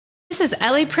This is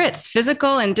Ellie Pritz,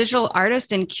 physical and digital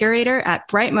artist and curator at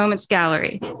Bright Moments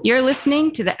Gallery. You're listening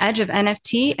to The Edge of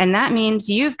NFT, and that means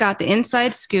you've got the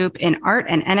inside scoop in art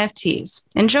and NFTs.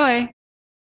 Enjoy.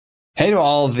 Hey to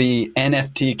all the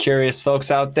NFT curious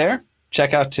folks out there.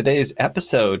 Check out today's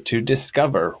episode to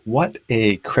discover what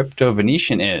a crypto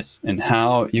Venetian is and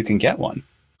how you can get one.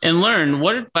 And learn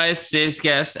what advice today's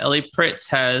guest, Ellie Pritz,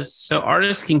 has so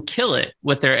artists can kill it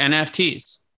with their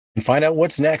NFTs. And find out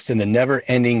what's next in the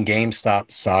never-ending GameStop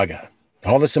saga.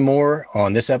 All this and more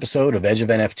on this episode of Edge of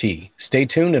NFT. Stay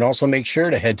tuned and also make sure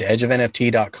to head to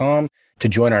edgeofnft.com to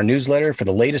join our newsletter for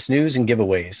the latest news and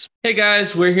giveaways. Hey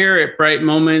guys, we're here at Bright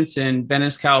Moments in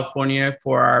Venice, California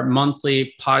for our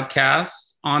monthly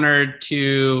podcast. Honored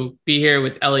to be here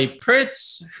with Ellie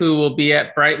Pritz, who will be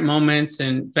at Bright Moments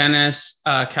in Venice,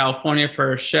 California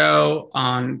for a show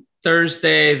on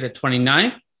Thursday, the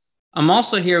 29th. I'm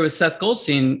also here with Seth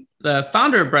Goldstein, the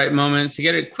founder of Bright Moments, to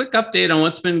get a quick update on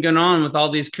what's been going on with all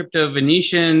these crypto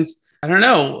Venetians. I don't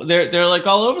know. They're like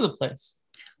all over the place.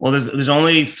 Well, there's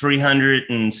only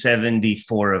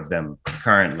 374 of them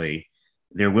currently.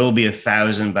 There will be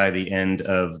 1,000 by the end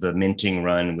of the minting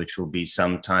run, which will be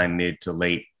sometime mid to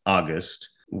late August.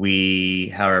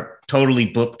 We are totally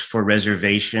booked for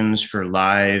reservations for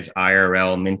live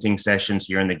IRL minting sessions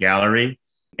here in the gallery.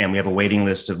 And we have a waiting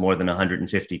list of more than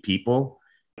 150 people.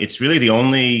 It's really the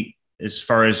only, as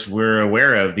far as we're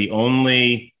aware of, the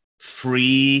only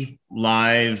free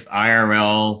live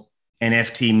IRL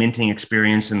NFT minting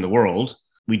experience in the world.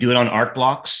 We do it on art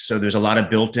blocks. So there's a lot of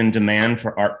built-in demand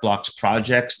for art blocks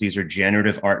projects. These are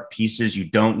generative art pieces. You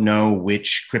don't know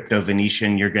which crypto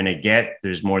Venetian you're going to get.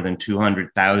 There's more than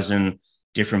 200,000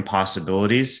 different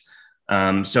possibilities.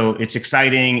 So it's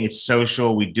exciting. It's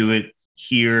social. We do it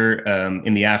here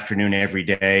in the afternoon every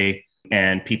day,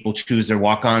 and people choose their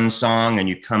walk-on song, and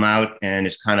you come out and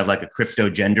it's kind of like a crypto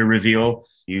gender reveal.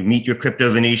 You meet your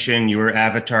crypto Venetian, your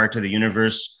avatar to the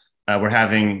universe. We're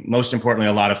having, most importantly,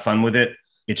 a lot of fun with it.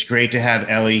 It's great to have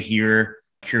Ellie here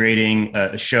curating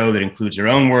a show that includes her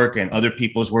own work and other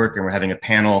people's work, and we're having a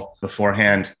panel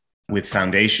beforehand with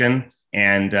Foundation,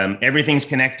 and everything's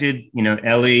connected. You know,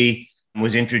 Ellie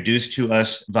was introduced to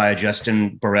us via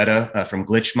Justin Beretta from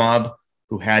Glitch Mob,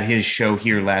 who had his show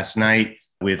here last night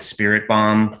with Spirit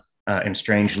Bomb and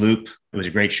Strange Loop. It was a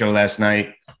great show last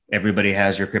night. Everybody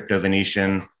has your crypto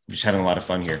Venetian. We're just having a lot of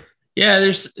fun here. Yeah,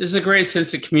 there's a great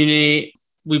sense of community.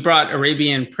 We brought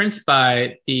Arabian Prince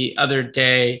by the other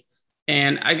day,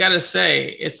 and I got to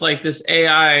say, it's like this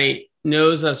AI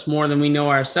knows us more than we know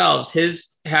ourselves. His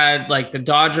had like the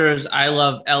Dodgers I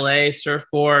Love LA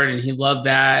surfboard, and he loved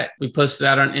that. We posted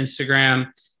that on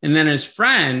Instagram. And then his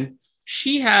friend,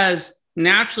 she has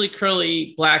naturally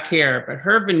curly black hair, but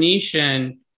her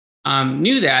Venetian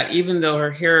knew that, even though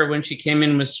her hair when she came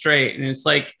in was straight. And it's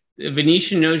like the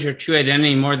Venetian knows your true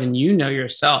identity more than you know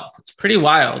yourself. It's pretty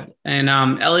wild. And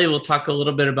Ellie will talk a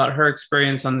little bit about her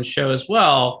experience on the show as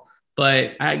well.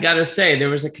 But I got to say, there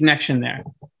was a connection there.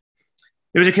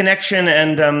 There was a connection.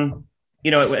 And,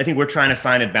 you know, I think we're trying to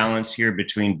find a balance here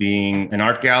between being an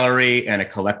art gallery and a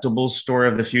collectibles store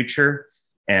of the future.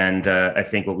 And I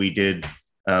think what we did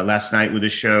last night with the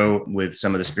show with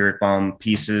some of the Spirit Bomb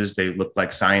pieces, they looked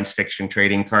like science fiction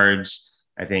trading cards.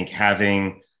 I think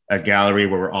having a gallery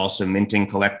where we're also minting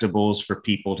collectibles for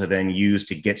people to then use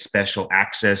to get special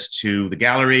access to the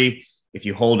gallery. If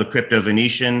you hold a crypto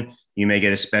Venetian, you may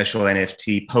get a special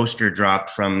NFT poster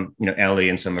dropped from, you know, Ellie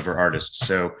and some of her artists.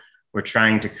 So we're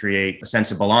trying to create a sense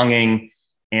of belonging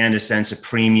and a sense of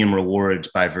premium rewards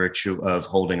by virtue of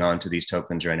holding on to these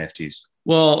tokens or NFTs.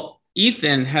 Well,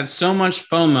 Ethan had so much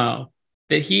FOMO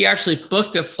that he actually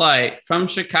booked a flight from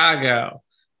Chicago,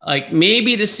 like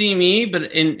maybe to see me, but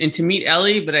and to meet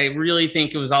Ellie. But I really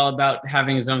think it was all about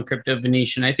having his own crypto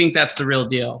Venetian. I think that's the real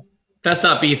deal. Fess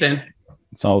up, Ethan.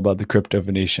 It's all about the crypto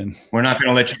Venetian. We're not going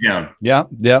to let you down.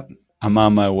 Yep. I'm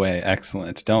on my way.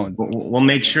 Excellent. We'll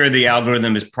make sure the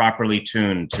algorithm is properly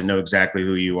tuned to know exactly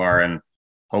who you are, and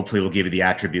hopefully we'll give you the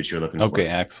attributes you're looking for. Okay,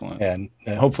 excellent. And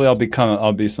hopefully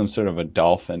I'll be some sort of a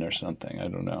dolphin or something. I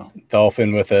don't know.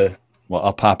 Dolphin with a... Well,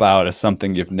 I'll pop out as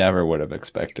something you've never would have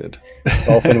expected.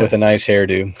 Dolphin with a nice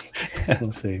hairdo.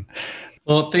 We'll see.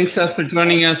 Well, thanks, Seth, for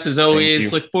joining us. As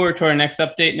always, look forward to our next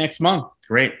update next month.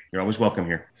 Great. You're always welcome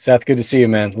here. Seth, good to see you,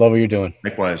 man. Love what you're doing.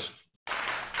 Likewise.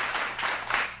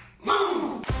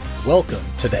 Welcome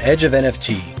to The Edge of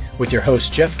NFT with your hosts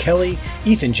Jeff Kelly,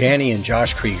 Ethan Janney, and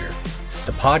Josh Krieger,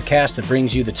 the podcast that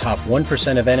brings you the top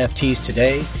 1% of NFTs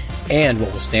today and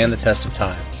what will stand the test of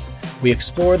time. We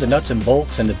explore the nuts and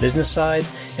bolts and the business side,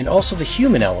 and also the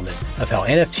human element of how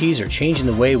NFTs are changing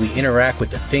the way we interact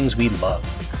with the things we love.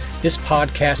 This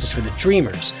podcast is for the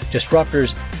dreamers,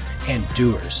 disruptors, and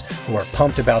doers who are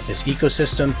pumped about this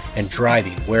ecosystem and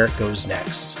driving where it goes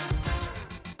next.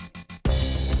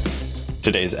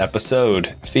 Today's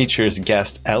episode features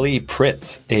guest Ellie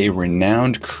Pritz, a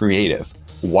renowned creative,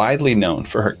 widely known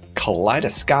for her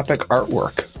kaleidoscopic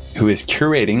artwork, who is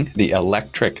curating the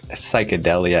Electric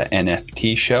Psychedelia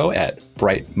NFT show at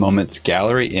Bright Moments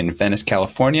Gallery in Venice,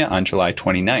 California on July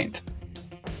 29th.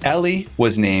 Ellie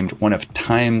was named one of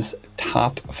Time's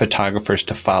top photographers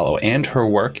to follow, and her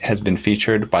work has been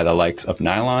featured by the likes of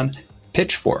Nylon,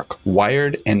 Pitchfork,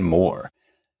 Wired, and more.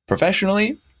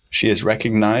 Professionally, she is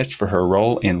recognized for her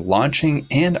role in launching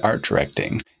and art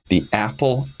directing the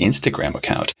Apple Instagram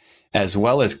account, as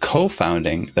well as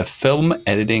co-founding the film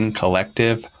editing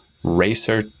collective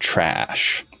Racer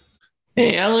Trash.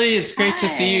 Hey, Ellie, it's great to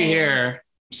see you here.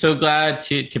 So glad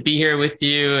to be here with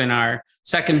you in our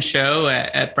second show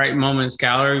at Bright Moments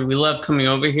Gallery. We love coming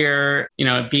over here,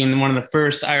 being one of the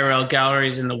first IRL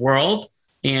galleries in the world.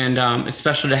 And it's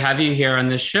special to have you here on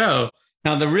this show.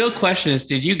 Now, the real question is,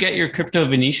 did you get your Crypto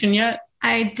Venetian yet?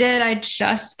 I did. I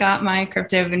just got my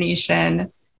Crypto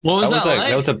Venetian. What was that like?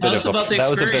 That was a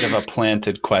bit of a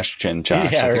planted question,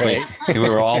 Josh. Yeah, right. We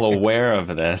were all aware of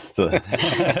this.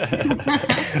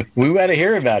 We want to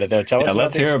hear about it, though. Tell us.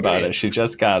 Let's hear about it. She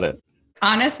just got it.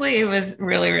 Honestly, it was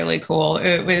really, really cool.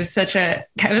 It was a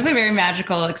very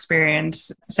magical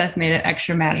experience. Seth made it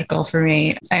extra magical for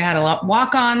me. I had a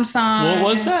walk-on song. What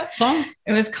was that song?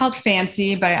 It was called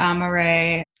Fancy by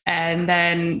Amare. And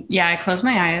then, I closed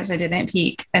my eyes. I didn't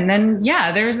peek. And then,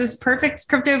 there was this perfect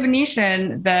Crypto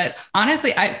Venetian that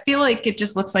honestly, I feel like it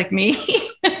just looks like me.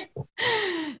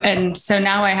 And so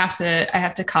now I have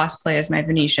to cosplay as my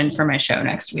Venetian for my show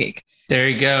next week. There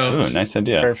you go. Ooh, nice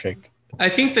idea. Perfect. I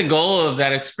think the goal of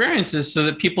that experience is so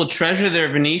that people treasure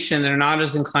their Venetian. They're not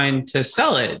as inclined to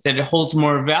sell it, that it holds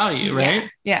more value,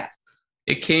 right? Yeah.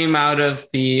 It came out of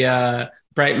the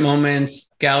Bright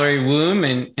Moments Gallery womb,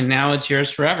 and now it's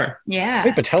yours forever. Yeah.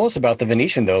 Wait, but tell us about the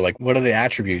Venetian, though. Like, what are the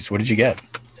attributes? What did you get?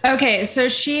 Okay, so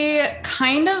she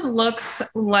kind of looks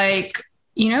like,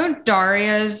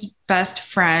 Daria's best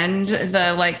friend,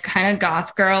 the kind of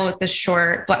goth girl with the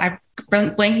short, I'm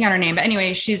blanking on her name. But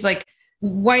anyway, she's like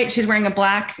white. She's wearing a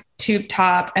black tube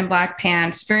top and black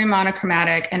pants, very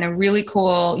monochromatic, and a really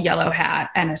cool yellow hat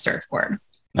and a surfboard.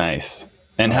 Nice.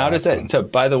 And how does that? So,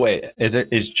 by the way,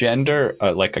 is gender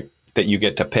that you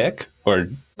get to pick, or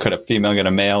could a female get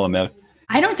a male?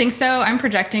 I don't think so. I'm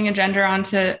projecting a gender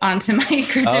onto my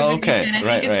Crypto. Oh, okay.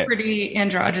 I think it's pretty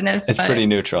androgynous. It's pretty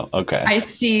neutral. Okay. I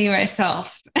see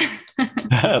myself.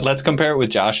 Let's compare it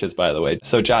with Josh's, by the way.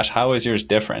 So, Josh, how is yours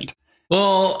different?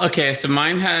 Well, okay. So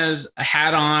mine has a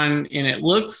hat on, and it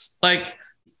looks like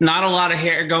not a lot of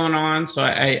hair going on. So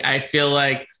I feel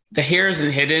like the hair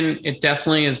isn't hidden. It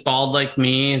definitely is bald like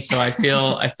me. So I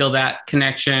feel that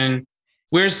connection.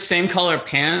 Wears same color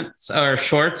pants or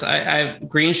shorts. I have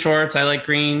green shorts. I like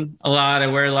green a lot. I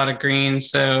wear a lot of green.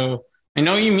 So I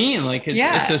know what you mean. Like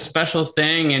it's a special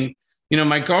thing. And,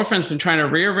 my girlfriend's been trying to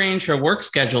rearrange her work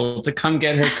schedule to come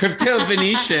get her Crypto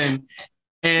Venetian.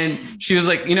 And she was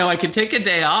like, I could take a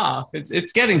day off.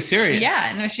 It's getting serious.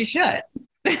 Yeah, no, she should.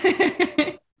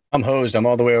 I'm hosed. I'm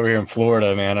all the way over here in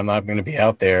Florida, man. I'm not going to be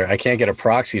out there. I can't get a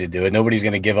proxy to do it. Nobody's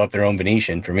going to give up their own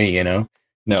Venetian for me,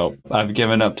 No, I've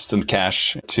given up some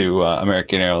cash to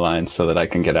American Airlines so that I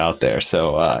can get out there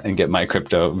and get my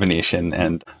Crypto Venetian.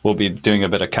 And we'll be doing a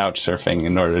bit of couch surfing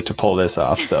in order to pull this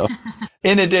off. So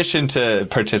in addition to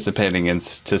participating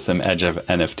into some Edge of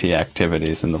NFT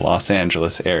activities in the Los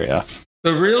Angeles area.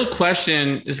 The real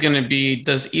question is going to be,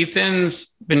 does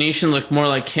Ethan's Venetian look more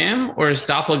like him or his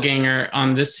doppelganger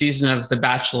on this season of The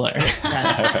Bachelor?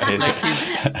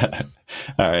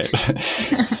 All right.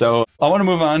 So I want to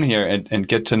move on here and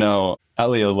get to know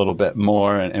Ellie a little bit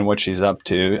more and what she's up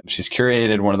to. She's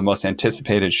curated one of the most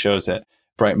anticipated shows that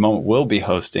Bright Moment will be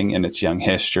hosting in its young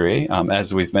history.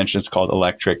 As we've mentioned, it's called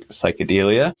Electric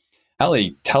Psychedelia.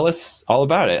 Ellie, tell us all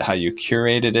about it, how you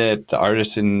curated it, the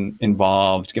artists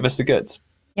involved. Give us the goods.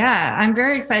 Yeah, I'm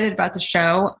very excited about the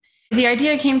show. The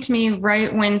idea came to me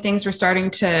right when things were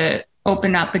starting to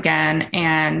open up again,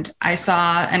 and I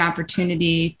saw an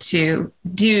opportunity to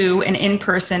do an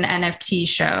in-person NFT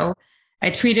show.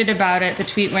 I tweeted about it. The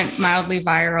tweet went mildly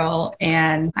viral,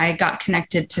 and I got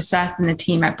connected to Seth and the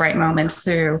team at Bright Moments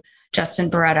through Justin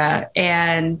Beretta.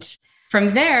 And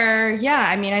from there,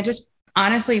 I just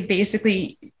honestly,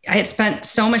 basically, I had spent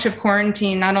so much of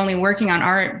quarantine not only working on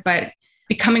art, but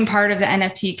becoming part of the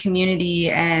NFT community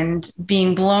and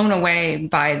being blown away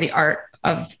by the art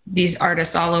of these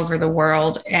artists all over the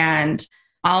world. And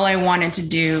all I wanted to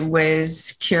do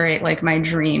was curate my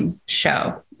dream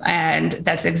show. And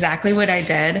that's exactly what I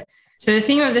did. So the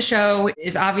theme of the show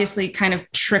is obviously kind of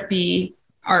trippy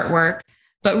artwork,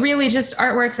 but really just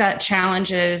artwork that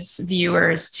challenges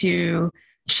viewers to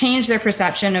change their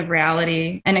perception of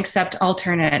reality and accept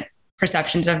alternate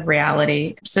perceptions of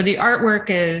reality. So the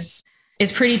artwork is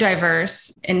pretty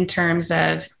diverse in terms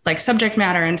of like subject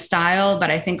matter and style, but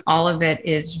I think all of it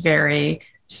is very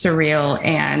surreal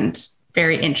and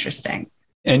very interesting.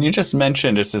 And you just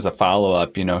mentioned, just as a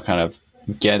follow-up, kind of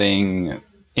getting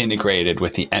integrated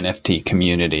with the NFT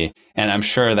community. And I'm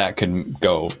sure that could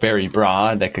go very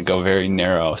broad, that could go very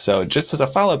narrow. So just as a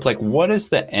follow-up, like what does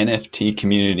the NFT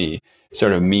community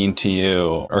sort of mean to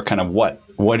you, or kind of what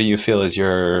do you feel is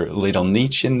your little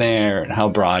niche in there, and how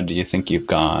broad do you think you've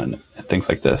gone, and things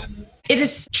like this? It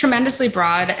is tremendously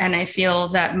broad, and I feel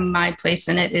that my place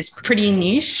in it is pretty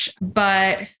niche.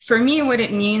 But for me, what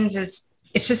it means is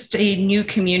it's just a new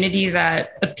community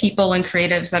of people and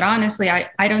creatives that honestly,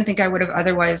 I don't think I would have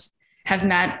otherwise have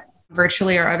met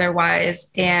virtually or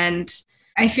otherwise. And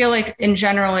I feel like in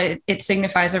general, it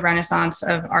signifies a renaissance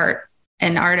of art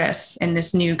and artists in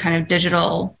this new kind of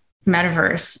digital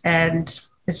metaverse. And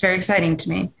it's very exciting to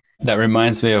me. That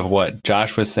reminds me of what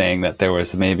Josh was saying, that there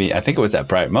was maybe, I think it was at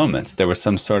Bright Moments, there was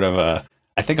some sort of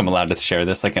I think I'm allowed to share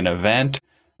this, like an event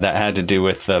that had to do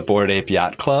with the Bored Ape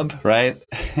Yacht Club, right?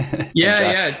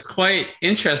 Yeah, it's quite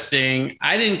interesting.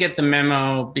 I didn't get the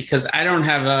memo because I don't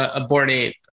have a Bored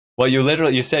Ape. Well,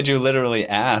 you said you literally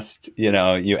asked, you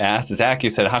asked Zach,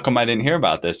 you said, how come I didn't hear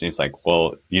about this? And he's like,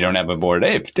 well, you don't have a Bored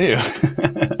Ape, do you?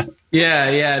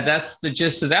 Yeah, that's the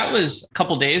gist. So that was a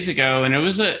couple days ago, and it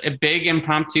was a big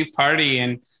impromptu party.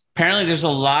 And apparently there's a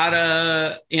lot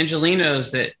of Angelinos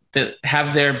that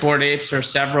have their Bored Apes, or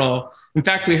several. In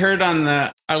fact, we heard on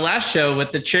our last show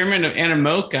with the chairman of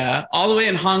Animoca, all the way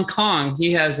in Hong Kong,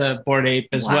 he has a Bored Ape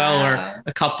as well, or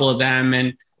a couple of them.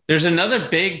 And there's another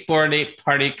big Bored Ape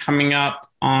party coming up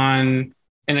in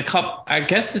a couple, I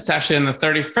guess it's actually on the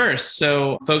 31st.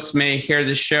 So folks may hear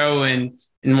the show and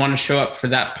want to show up for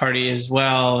that party as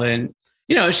well. And,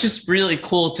 it's just really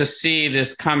cool to see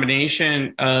this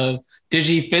combination of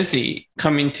DigiFizzy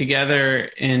coming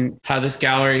together, and how this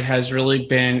gallery has really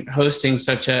been hosting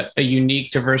such a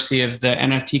unique diversity of the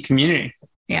NFT community.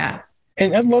 Yeah.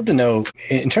 And I'd love to know,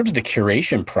 in terms of the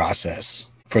curation process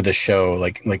for the show,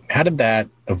 like how did that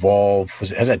evolve?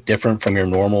 Is that different from your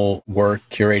normal work,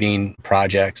 curating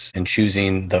projects and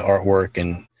choosing the artwork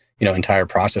and, entire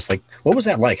process? Like, what was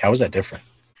that like? How was that different?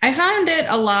 I found it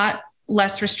a lot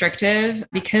less restrictive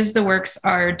because the works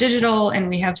are digital and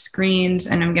we have screens,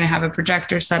 and I'm going to have a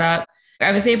projector set up.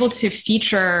 I was able to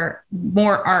feature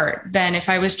more art than if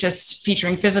I was just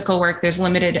featuring physical work. There's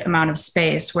limited amount of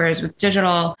space. Whereas with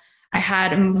digital, I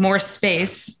had more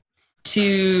space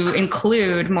to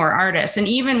include more artists. And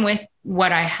even with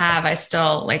what I have, I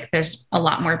still there's a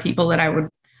lot more people that I would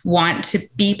want to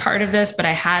be part of this, but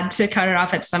I had to cut it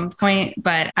off at some point.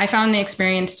 But I found the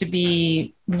experience to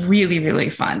be really,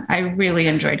 really fun. I really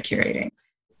enjoyed curating.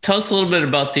 Tell us a little bit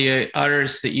about the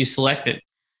artists that you selected.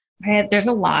 There's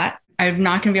a lot. I'm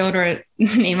not going to be able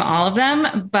to name all of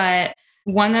them, but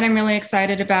one that I'm really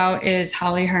excited about is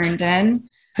Holly Herndon,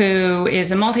 who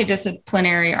is a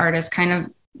multidisciplinary artist, kind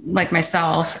of like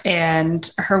myself,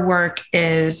 and her work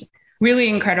is really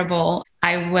incredible.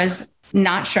 I was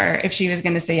not sure if she was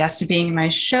going to say yes to being in my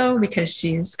show because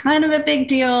she's kind of a big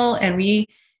deal and we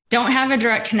don't have a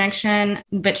direct connection,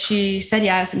 but she said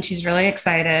yes and she's really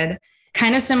excited.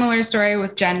 Kind of similar story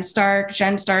with Jen Stark.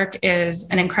 Jen Stark is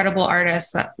an incredible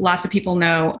artist that lots of people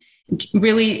know,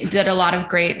 really did a lot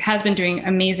of has been doing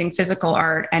amazing physical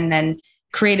art, and then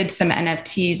created some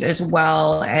NFTs as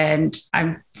well. And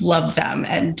I love them.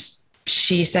 And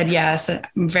she said yes.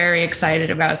 I'm very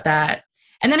excited about that.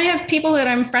 And then I have people that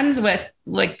I'm friends with,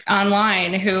 like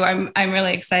online, who I'm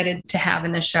really excited to have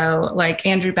in the show, like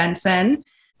Andrew Benson,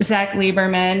 Zach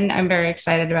Lieberman. I'm very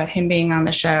excited about him being on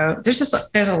the show. There's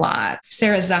a lot.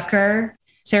 Sarah Zucker.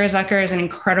 Sarah Zucker is an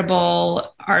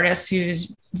incredible artist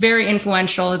who's very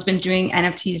influential. Has been doing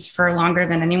NFTs for longer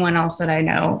than anyone else that I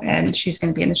know. And she's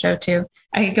going to be in the show too.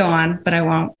 I could go on, but I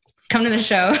won't. Come to the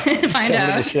show and find out.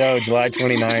 Come to the show, July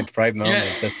 29th, Bright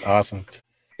Moments. Yeah. That's awesome.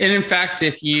 And in fact,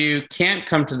 if you can't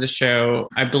come to the show,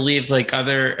 I believe like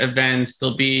other events,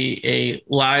 there'll be a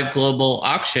live global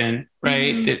auction,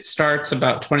 right? Mm-hmm. That starts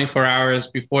about 24 hours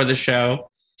before the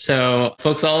show. So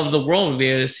folks all over the world will be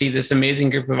able to see this amazing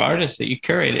group of artists that you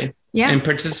curated and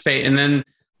participate. And then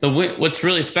what's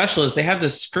really special is they have the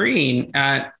screen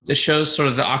at the show's sort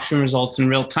of the auction results in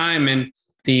real time. And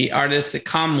the artists that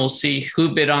come will see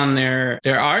who bid on their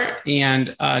art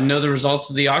and know the results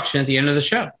of the auction at the end of the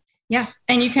show. Yeah.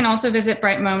 And you can also visit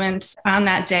Bright Moments on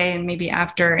that day and maybe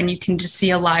after, and you can just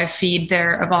see a live feed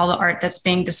there of all the art that's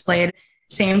being displayed,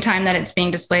 same time that it's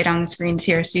being displayed on the screens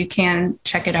here. So you can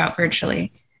check it out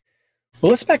virtually. Well,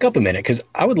 let's back up a minute because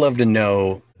I would love to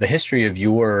know the history of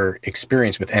your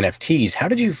experience with NFTs. How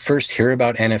did you first hear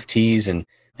about NFTs and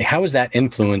how has that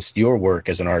influenced your work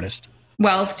as an artist?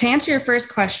 Well, to answer your first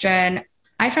question,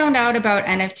 I found out about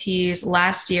NFTs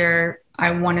last year,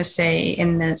 I want to say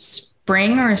in the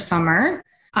spring or summer.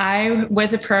 I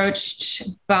was approached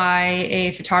by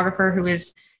a photographer who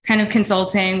was kind of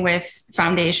consulting with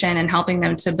Foundation and helping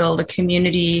them to build a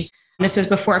community. This was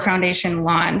before Foundation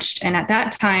launched. And at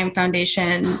that time,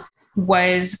 Foundation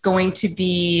was going to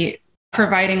be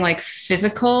providing like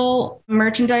physical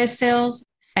merchandise sales.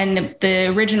 And the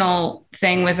original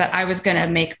thing was that I was going to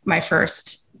make my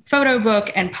first photo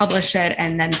book and publish it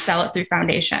and then sell it through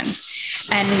Foundation.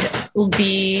 And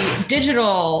the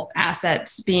digital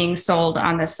assets being sold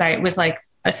on the site was like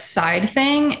a side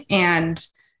thing. And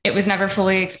it was never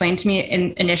fully explained to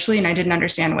me initially, and I didn't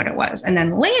understand what it was. And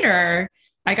then later,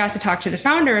 I got to talk to the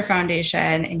founder of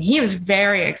Foundation, and he was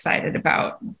very excited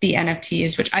about the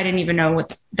NFTs, which I didn't even know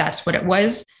that's what it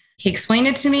was. He explained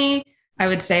it to me. I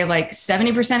would say like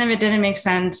 70% of it didn't make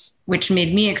sense, which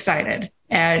made me excited.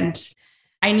 And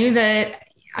I knew that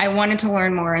I wanted to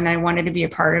learn more and I wanted to be a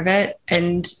part of it.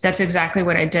 And that's exactly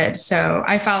what I did. So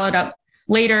I followed up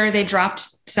later. They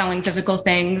dropped selling physical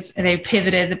things and they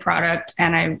pivoted the product.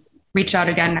 And I reached out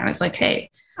again and I was like, hey,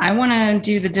 I want to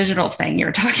do the digital thing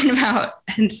you're talking about.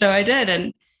 And so I did.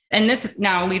 And this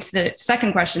now leads to the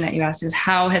second question that you asked is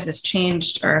how has this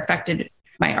changed or affected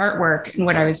my artwork and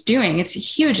what I was doing? It's a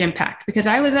huge impact because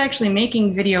I was actually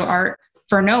making video art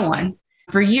for no one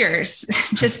for years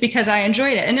just because I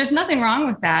enjoyed it. And there's nothing wrong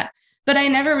with that, but I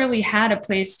never really had a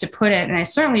place to put it. And I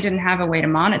certainly didn't have a way to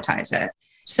monetize it.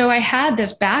 So I had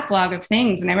this backlog of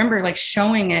things. And I remember like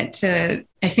showing it to,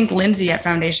 I think Lindsay at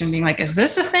Foundation being like, is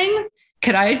this a thing?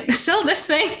 Could I sell this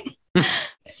thing?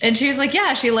 And she was like,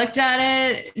 yeah, she looked at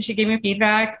it. She gave me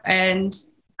feedback and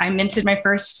I minted my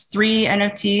first 3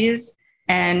 NFTs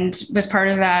and was part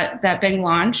of that big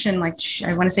launch in like,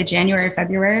 I want to say January,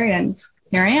 February. And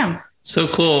here I am. So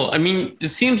cool. I mean, it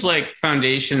seems like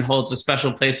Foundation holds a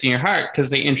special place in your heart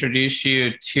because they introduced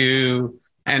you to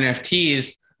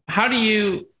NFTs. How do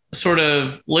you sort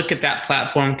of look at that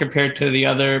platform compared to the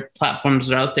other platforms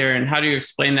that are out there? And how do you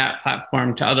explain that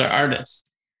platform to other artists?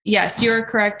 Yes, you're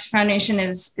correct. Foundation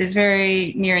is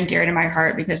very near and dear to my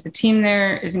heart because the team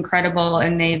there is incredible.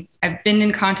 And I've been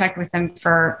in contact with them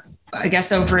for, I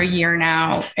guess, over a year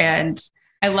now. And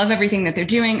I love everything that they're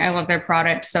doing. I love their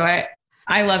product. So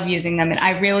I love using them. And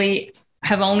I really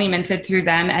have only minted through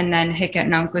them. And then Hic et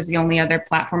Nunc was the only other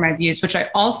platform I've used, which I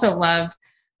also love.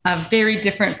 A very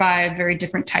different vibe, very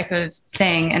different type of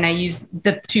thing. And I use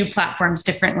the 2 platforms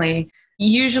differently.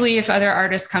 Usually if other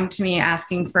artists come to me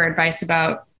asking for advice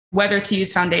about whether to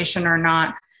use Foundation or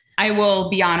not, I will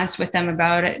be honest with them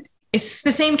about it. It's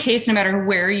the same case no matter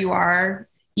where you are.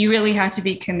 You really have to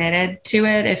be committed to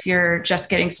it. If you're just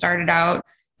getting started out,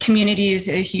 community is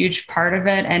a huge part of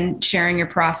it and sharing your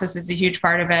process is a huge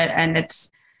part of it. And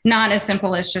it's not as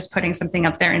simple as just putting something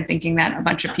up there and thinking that a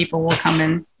bunch of people will come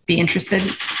and be interested.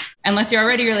 Unless you're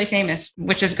already really famous,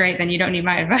 which is great, then you don't need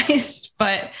my advice.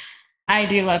 But I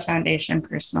do love Foundation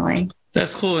personally.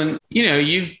 That's cool. And,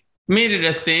 you've made it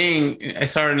a thing. I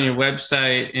saw it on your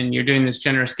website and you're doing this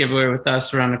generous giveaway with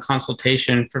us around a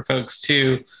consultation for folks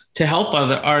to help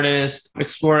other artists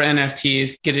explore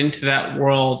NFTs, get into that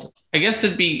world. I guess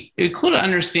it'd be cool to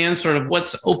understand sort of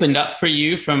what's opened up for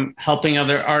you from helping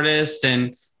other artists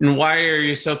and why are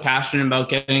you so passionate about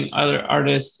getting other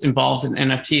artists involved in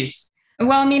NFTs?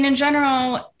 Well, I mean, in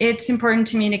general, it's important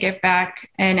to me to give back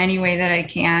in any way that I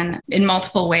can in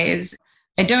multiple ways.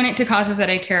 I donate to causes that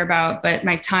I care about, but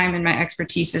my time and my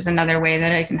expertise is another way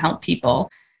that I can help people.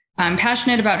 I'm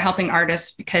passionate about helping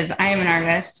artists because I am an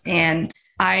artist and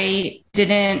I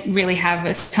didn't really have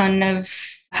a ton of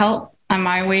help on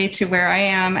my way to where I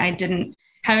am. I didn't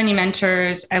have any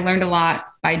mentors. I learned a lot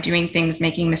by doing things,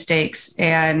 making mistakes.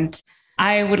 And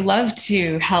I would love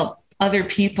to help other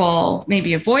people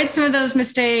maybe avoid some of those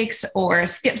mistakes or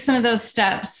skip some of those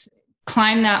steps,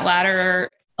 climb that ladder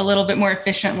a little bit more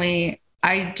efficiently.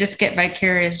 I just get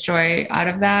vicarious joy out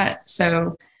of that.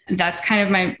 So that's kind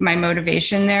of my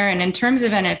motivation there. And in terms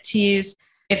of NFTs,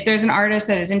 if there's an artist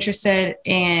that is interested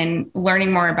in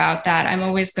learning more about that, I'm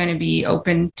always going to be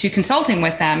open to consulting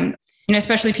with them.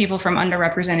 Especially people from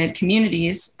underrepresented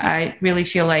communities. I really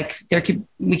feel like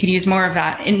we could use more of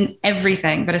that in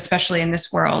everything, but especially in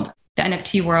this world, the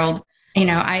NFT world.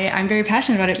 I'm very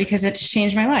passionate about it because it's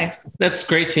changed my life. That's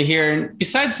great to hear. And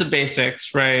besides the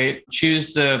basics, right?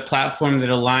 Choose the platform that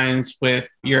aligns with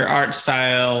your art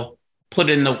style, put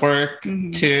in the work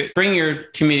to bring your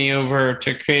community over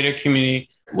to create a community.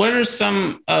 What are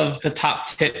some of the top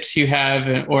tips you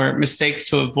have or mistakes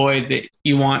to avoid that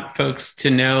you want folks to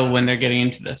know when they're getting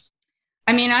into this?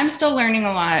 I mean, I'm still learning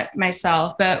a lot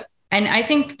myself, and I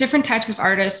think different types of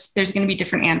artists, there's going to be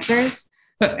different answers.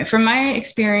 But from my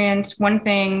experience, one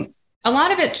thing, a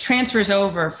lot of it transfers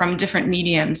over from different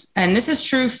mediums. And this is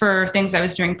true for things I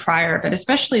was doing prior, but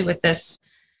especially with this,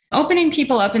 opening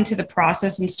people up into the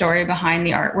process and story behind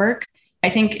the artwork, I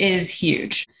think is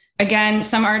huge. Again,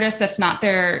 some artists, that's not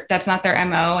their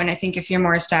MO. And I think if you're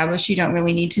more established, you don't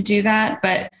really need to do that.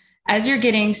 But as you're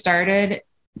getting started,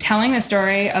 telling the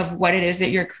story of what it is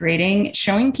that you're creating,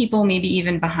 showing people maybe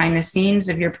even behind the scenes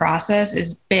of your process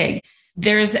is big.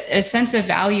 There's a sense of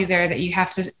value there that you have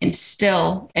to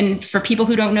instill. And for people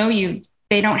who don't know you,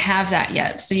 they don't have that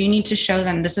yet. So you need to show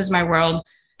them, this is my world.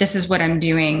 This is what I'm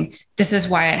doing. This is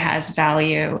why it has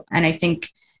value. And I think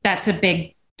that's a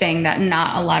big thing that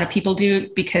not a lot of people do,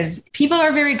 because people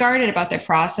are very guarded about their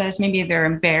process. Maybe they're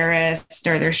embarrassed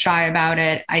or they're shy about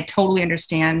it. I totally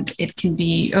understand it can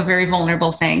be a very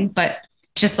vulnerable thing, but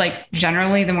just like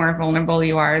generally, the more vulnerable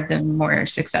you are, the more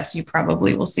success you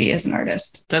probably will see as an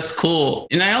artist. That's cool.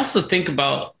 And I also think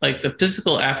about like the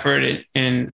physical effort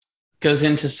and goes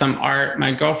into some art.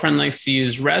 My girlfriend likes to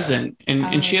use resin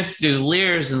and she has to do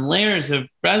layers and layers of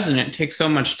resin. It takes so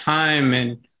much time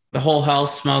and the whole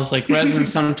house smells like resin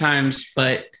sometimes,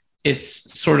 but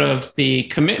it's sort of the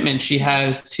commitment she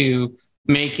has to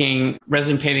making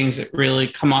resin paintings that really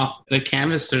come off the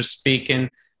canvas, so to speak. And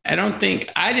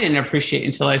I didn't appreciate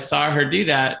until I saw her do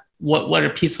that, what a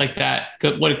piece like that,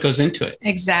 what it goes into it.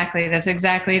 Exactly. That's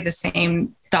exactly the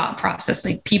same thought process.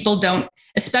 Like people don't,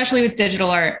 especially with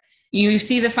digital art, you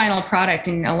see the final product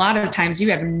and a lot of the times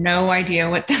you have no idea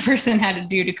what the person had to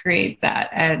do to create that.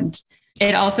 And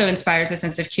it also inspires a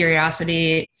sense of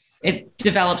curiosity. It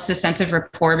develops a sense of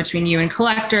rapport between you and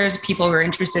collectors, people who are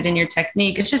interested in your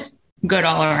technique. It's just good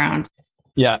all around.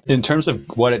 Yeah. In terms of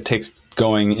what it takes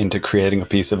going into creating a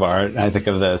piece of art, I think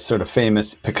of the sort of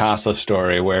famous Picasso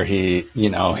story where he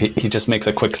just makes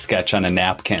a quick sketch on a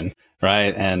napkin,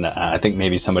 right? And I think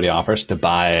maybe somebody offers to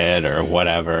buy it or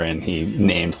whatever. And he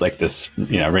names like this,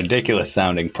 ridiculous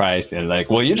sounding price. And like,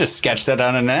 well, you just sketched that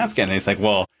on a napkin. And he's like,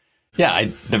 well, yeah,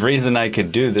 the reason I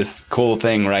could do this cool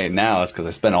thing right now is because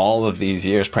I spent all of these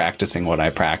years practicing what I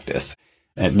practice.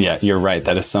 And yeah, you're right.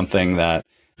 That is something that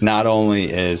not only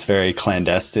is very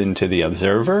clandestine to the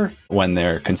observer when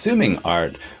they're consuming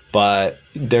art, but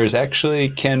there's actually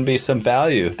can be some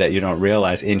value that you don't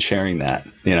realize in sharing that,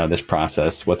 this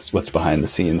process, what's behind the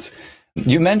scenes.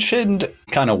 You mentioned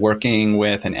kind of working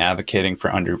with and advocating for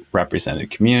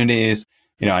underrepresented communities.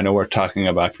 I know we're talking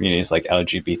about communities like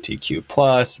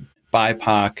LGBTQ+,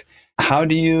 BIPOC. How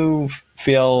do you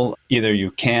feel either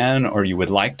you can or you would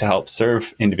like to help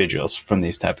serve individuals from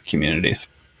these type of communities?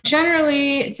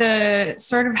 Generally, the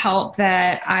sort of help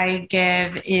that I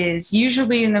give is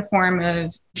usually in the form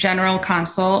of general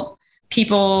consult.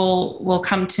 People will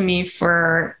come to me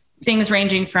for things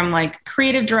ranging from like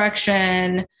creative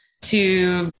direction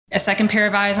to a second pair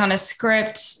of eyes on a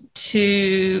script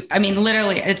to,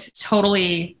 literally, it's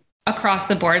totally across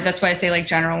the board. That's why I say like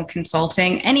general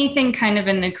consulting, anything kind of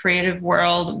in the creative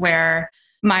world where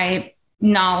my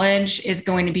knowledge is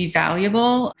going to be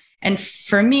valuable. And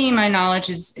for me, my knowledge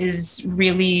is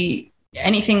really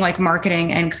anything like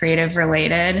marketing and creative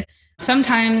related.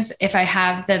 Sometimes if I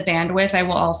have the bandwidth, I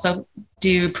will also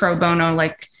do pro bono,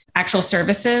 like actual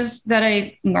services that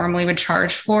I normally would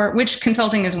charge for, which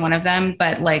consulting is one of them,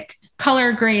 but like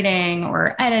color grading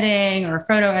or editing or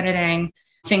photo editing,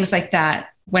 things like that.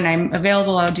 When I'm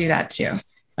available, I'll do that too.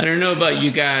 I don't know about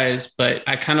you guys, but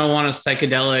I kind of want a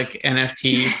psychedelic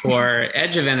NFT for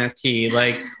Edge of NFT.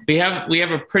 Like we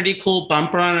have a pretty cool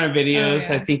bumper on our videos.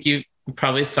 Oh, yeah. I think you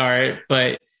probably saw it,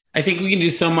 but I think we can do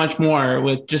so much more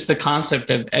with just the concept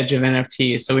of Edge of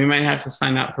NFT. So we might have to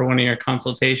sign up for one of your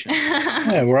consultations.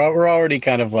 Yeah, we're already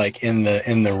kind of like in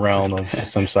the realm of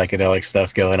some psychedelic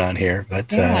stuff going on here,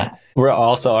 but yeah. We're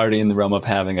also already in the realm of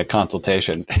having a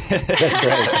consultation. That's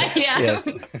right. Yeah. Yes.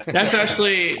 That's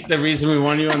actually the reason we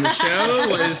wanted you on the show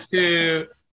was to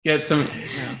get some.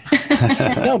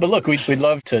 No, but look, we'd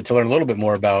love to learn a little bit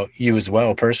more about you as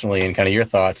well personally and kind of your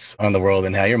thoughts on the world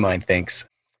and how your mind thinks.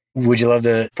 Would you love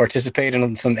to participate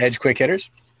in some Edge quick hitters?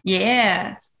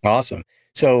 Yeah. Awesome.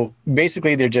 So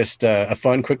basically, they're just a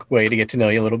fun, quick way to get to know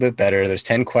you a little bit better. There's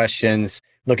 10 questions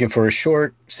looking for a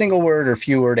short, single word or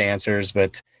few word answers,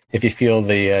 but If you feel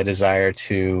the desire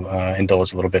to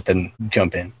indulge a little bit, then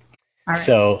jump in. All right.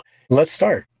 So let's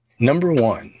start. Number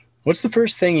 1, what's the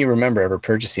first thing you remember ever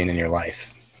purchasing in your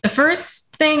life? The first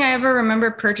thing I ever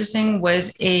remember purchasing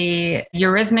was a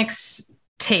Eurythmics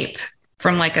tape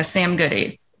from like a Sam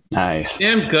Goody. Nice.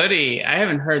 Sam Goody. I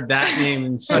haven't heard that name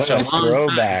in such What a long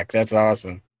throwback. That's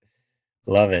awesome.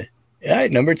 Love it. All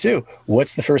right, number 2,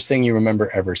 what's the first thing you remember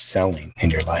ever selling in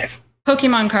your life?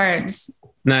 Pokemon cards.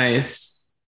 time. Nice.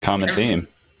 Common theme.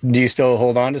 Do you still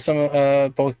hold on to some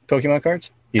Pokemon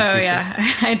cards? Yeah,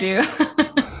 I do.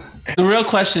 The real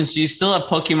question is, do you still have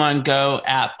Pokemon Go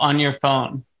app on your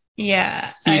phone?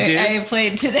 Yeah, You do? I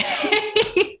played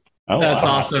today. Oh, That's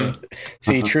wow. awesome.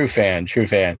 See, true fan.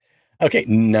 Okay,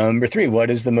 number 3, what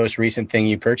is the most recent thing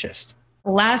you purchased?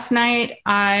 Last night,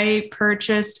 I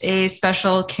purchased a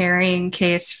special carrying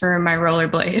case for my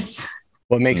rollerblades.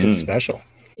 What makes it special?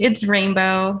 It's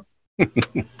rainbow, Nice.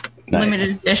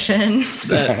 limited edition.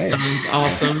 That Nice. sounds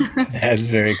awesome. That's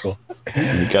very cool.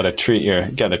 You gotta treat your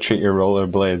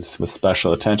rollerblades with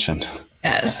special attention.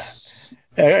 Yes.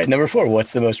 All right, number 4,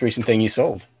 what's the most recent thing you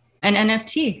sold? An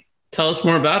NFT. Tell us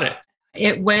more about it.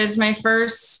 It was my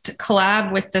first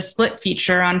collab with the Split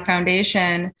feature on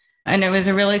Foundation. And it was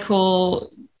a really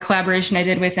cool collaboration I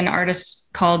did with an artist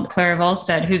called Clara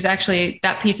Volstead, who's actually,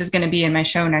 that piece is going to be in my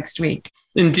show next week.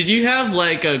 And did you have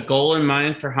like a goal in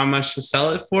mind for how much to sell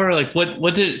it for? Like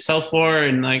what did it sell for?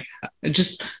 And like,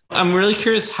 I'm really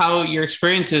curious how your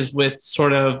experience is with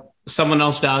sort of someone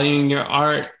else valuing your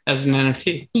art as an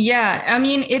NFT. Yeah, I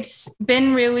mean, it's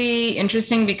been really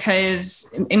interesting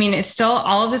because, I mean, it's still,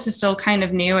 all of this is still kind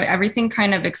of new. Everything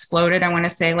kind of exploded, I want to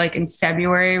say, like in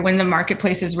February when the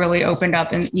marketplaces really opened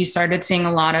up and you started seeing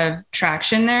a lot of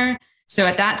traction there. So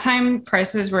at that time,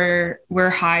 prices were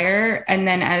higher. And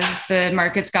then as the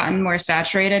market's gotten more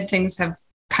saturated, things have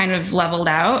kind of leveled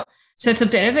out. So it's a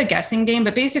bit of a guessing game.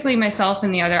 But basically, myself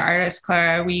and the other artist,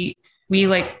 Clara, we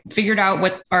like figured out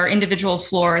what our individual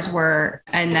floors were.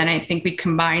 And then I think we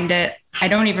combined it. I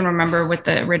don't even remember what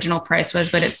the original price was,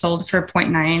 but it sold for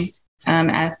 0.9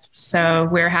 F. So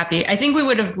we're happy. I think we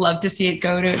would have loved to see it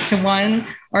go to 1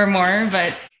 or more,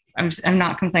 but I'm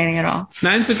not complaining at all.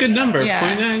 9's a good number.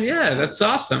 Yeah. 0.9. Yeah, that's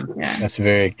awesome. Yeah. That's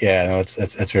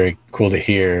that's very cool to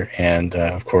hear. And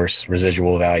of course,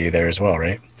 residual value there as well,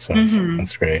 right? So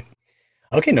that's great.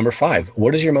 Okay, number 5,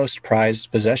 what is your most prized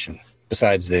possession?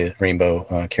 Besides the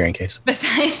rainbow carrying case.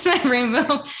 Besides my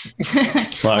rainbow.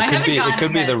 Well, it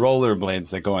could be the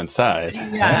rollerblades that go inside.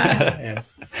 Yeah.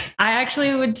 I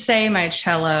actually would say my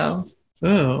cello.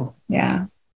 Oh. Yeah.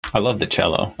 I love the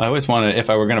cello. I always wanted, if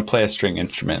I were going to play a string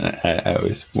instrument, I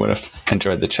always would have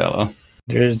enjoyed the cello.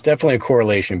 There's definitely a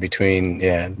correlation between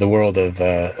the world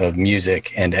of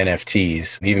music and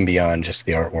NFTs, even beyond just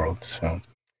the art world. So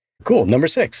cool. Number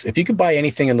 6, if you could buy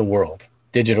anything in the world,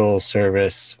 digital,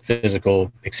 service,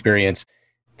 physical experience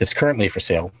that's currently for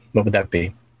sale, what would that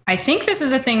be? I think this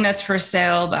is a thing that's for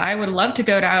sale, but I would love to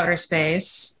go to outer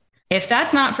space. If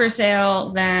that's not for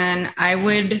sale, then I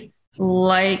would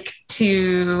like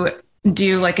to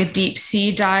do like a deep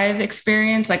sea dive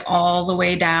experience, like all the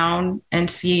way down and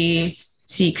see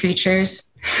sea creatures.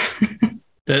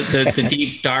 The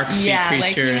deep dark sea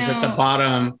creatures at the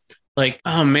bottom. Like,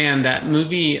 oh man, that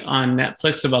movie on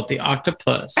Netflix about the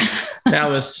octopus, that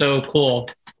was so cool.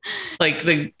 Like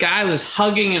the guy was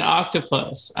hugging an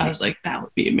octopus. I was like, that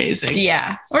would be amazing.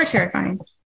 Yeah, or terrifying.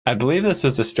 I believe this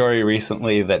was a story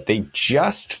recently that they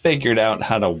just figured out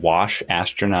how to wash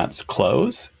astronauts'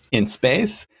 clothes in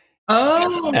space.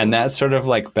 Oh. And that sort of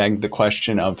like begged the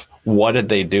question of what did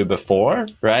they do before,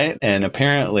 right? And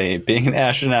apparently being an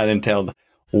astronaut entailed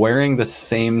wearing the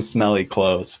same smelly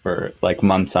clothes for like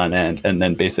months on end and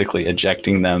then basically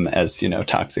ejecting them as,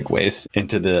 toxic waste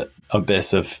into the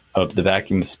abyss of the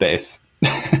vacuum space. Wow.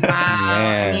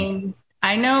 I mean,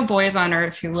 I know boys on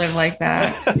Earth who live like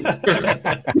that.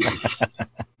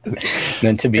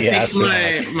 Meant to be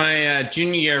astronauts. My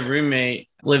junior year roommate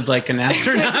lived like an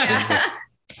astronaut.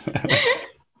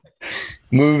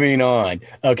 Moving on.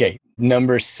 Okay,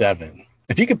 number 7.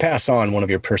 If you could pass on one of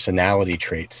your personality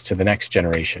traits to the next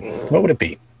generation, what would it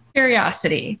be?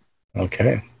 Curiosity.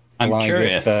 Okay. I'm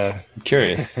curious.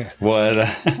 What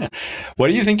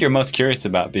do you think you're most curious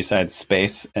about besides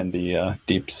space and the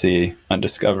deep sea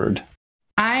undiscovered?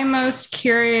 I'm most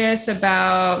curious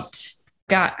about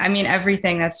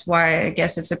everything. That's why I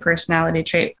guess it's a personality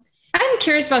trait. I'm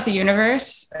curious about the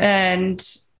universe and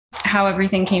how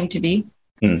everything came to be.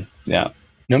 Yeah.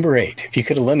 Number 8, if you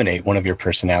could eliminate one of your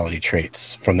personality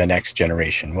traits from the next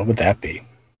generation, what would that be?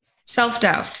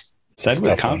 Self-doubt. Said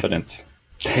with confidence.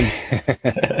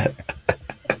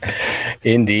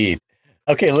 Indeed.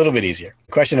 Okay, a little bit easier.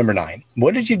 Question number 9.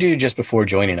 What did you do just before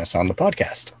joining us on the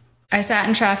podcast? I sat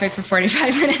in traffic for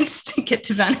 45 minutes to get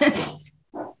to Venice.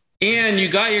 And you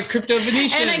got your Crypto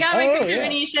Venetian. And I got my Crypto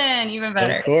Venetian, even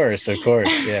better. Of course,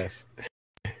 yes.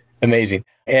 Amazing.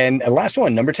 And last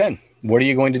one, number 10. What are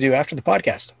you going to do after the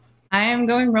podcast? I am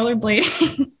going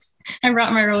rollerblading. I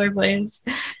brought my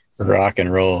rollerblades. Rock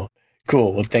and roll.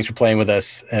 Cool. Well, thanks for playing with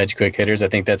us, Edge Quick Hitters. I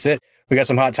think that's it. We got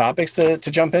some hot topics to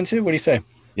jump into. What do you say?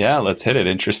 Yeah, let's hit it.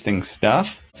 Interesting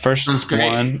stuff. First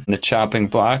one, the chopping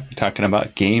block, talking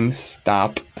about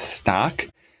GameStop stock,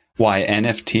 why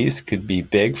NFTs could be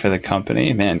big for the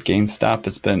company. Man, GameStop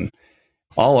has been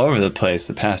all over the place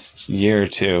the past year or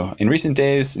two. In recent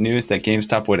days, news that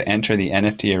GameStop would enter the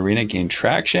NFT arena gained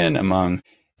traction among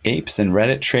apes and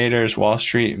Reddit traders. Wall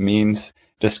Street memes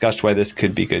discussed why this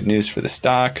could be good news for the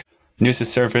stock. News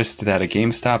has surfaced that a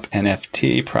GameStop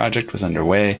NFT project was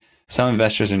underway. Some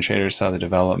investors and traders saw the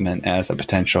development as a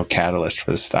potential catalyst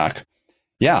for the stock.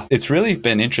 Yeah, it's really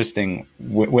been interesting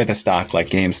with a stock like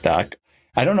GameStop.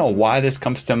 I don't know why this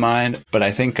comes to mind, but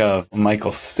I think of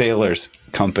Michael Saylor's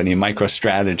company,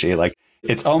 MicroStrategy. Like,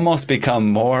 it's almost become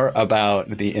more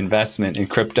about the investment in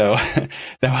crypto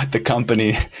than what the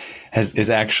company is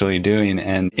actually doing.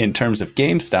 And in terms of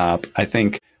GameStop, I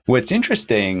think what's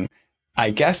interesting,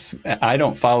 I guess I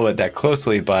don't follow it that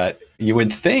closely, but you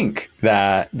would think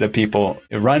that the people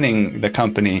running the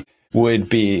company would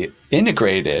be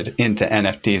integrated into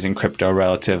NFTs and crypto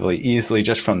relatively easily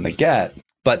just from the get,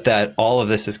 but that all of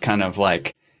this is kind of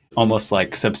like almost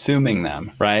like subsuming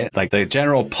them, right? Like the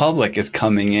general public is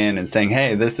coming in and saying,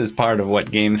 hey, this is part of what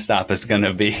GameStop is going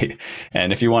to be.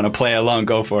 And if you want to play along,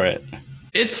 go for it.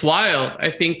 It's wild.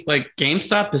 I think like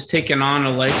GameStop has taken on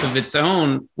a life of its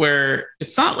own where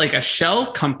it's not like a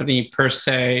shell company per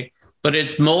se, but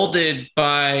it's molded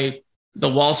by the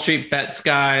Wall Street bets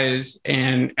guys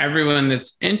and everyone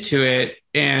that's into it.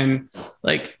 And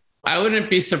like, I wouldn't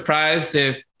be surprised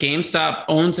if GameStop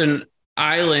owns an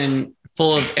island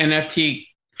full of NFT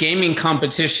gaming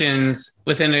competitions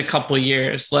within a couple of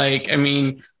years. Like, I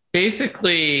mean,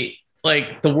 basically,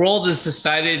 like the world has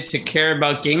decided to care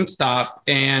about GameStop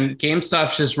and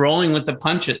GameStop's just rolling with the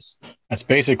punches. That's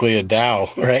basically a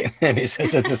DAO, right? And it's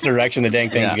this direction the dang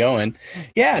thing's going.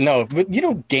 Yeah, no, but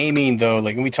gaming though,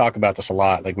 like we talk about this a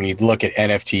lot, like when you look at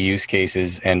NFT use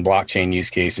cases and blockchain use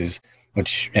cases,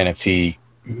 which NFT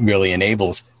really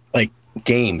enables, like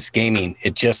gaming,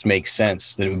 it just makes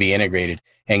sense that it would be integrated.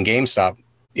 And GameStop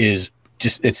is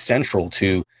just, it's central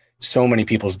to so many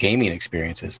people's gaming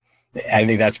experiences. I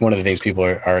think that's one of the things people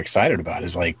are excited about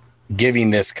is like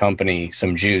giving this company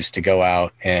some juice to go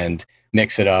out and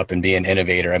mix it up and be an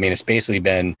innovator. I mean, it's basically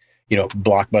been,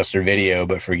 Blockbuster Video,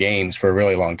 but for games for a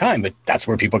really long time, but that's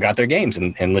where people got their games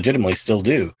and legitimately still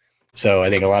do. So I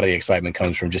think a lot of the excitement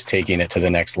comes from just taking it to the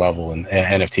next level, and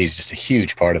NFT is just a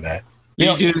huge part of that.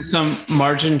 You doing some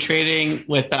margin trading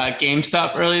with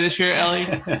GameStop early this year, Ellie?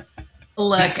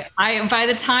 Look, by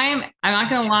the time, I'm not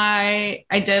going to lie,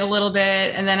 I did a little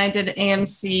bit, and then I did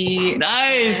AMC.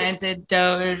 Nice. And I did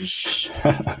Doge.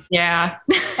 Yeah.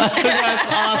 That's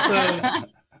awesome.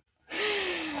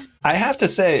 I have to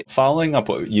say, following up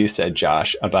what you said,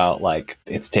 Josh, about like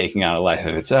it's taking on a life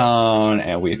of its own,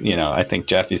 and I think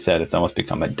Jeff, you said it's almost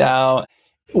become a DAO.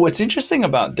 What's interesting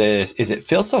about this is it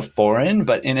feels so foreign,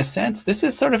 but in a sense, this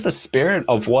is sort of the spirit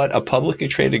of what a publicly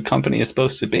traded company is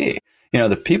supposed to be.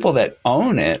 The people that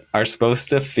own it are supposed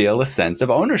to feel a sense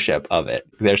of ownership of it.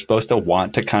 They're supposed to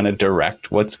want to kind of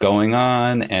direct what's going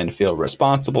on and feel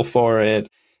responsible for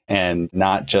it and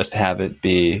not just have it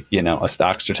be, a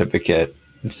stock certificate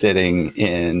sitting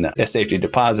in a safety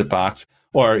deposit box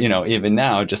or, even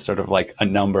now, just sort of like a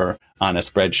number on a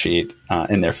spreadsheet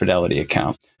in their Fidelity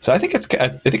account. So I think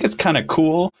it's kind of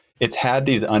cool. It's had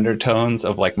these undertones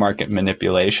of like market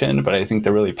manipulation, but I think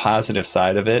the really positive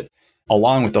side of it,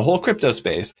 along with the whole crypto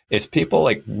space, is people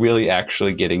like really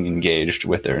actually getting engaged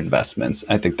with their investments.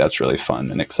 I think that's really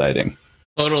fun and exciting.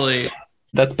 Totally. So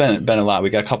that's been a lot. We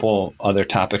got a couple other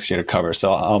topics here to cover.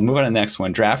 So I'll move on to the next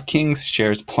one. DraftKings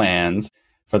shares plans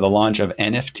for the launch of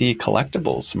NFT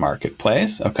collectibles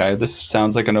marketplace. Okay, this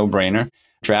sounds like a no-brainer.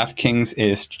 DraftKings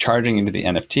is charging into the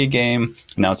NFT game,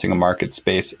 announcing a market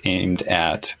space aimed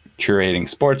at curating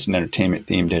sports and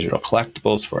entertainment-themed digital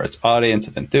collectibles for its audience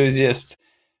of enthusiasts.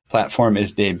 Platform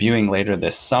is debuting later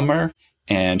this summer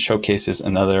and showcases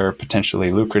another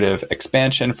potentially lucrative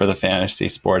expansion for the fantasy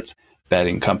sports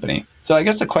betting company. So I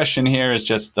guess the question here is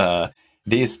just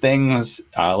these things,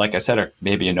 like I said, are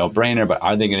maybe a no-brainer, but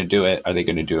are they going to do it? Are they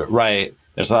going to do it right?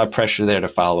 There's a lot of pressure there to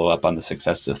follow up on the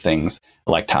success of things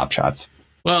like Top Shots.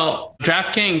 Well,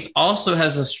 DraftKings also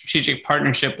has a strategic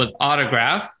partnership with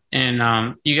Autograph,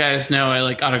 And you guys know I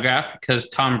like Autograph because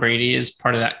Tom Brady is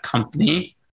part of that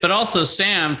company. But also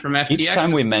Sam from FTX. Each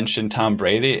time we mention Tom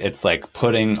Brady, it's like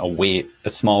putting a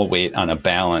small weight on a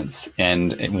balance.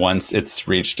 And once it's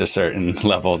reached a certain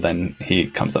level, then he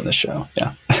comes on the show.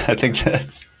 Yeah, I think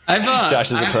that's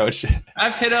Josh's approach.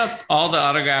 I've hit up all the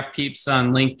Autograph peeps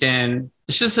on LinkedIn.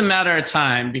 It's just a matter of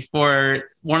time before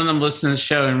one of them listens to the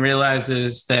show and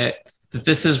realizes that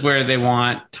this is where they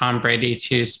want Tom Brady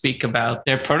to speak about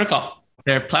their protocol,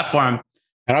 their platform.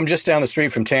 And I'm just down the street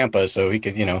from Tampa, so he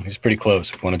could, he's pretty close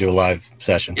if we want to do a live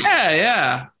session.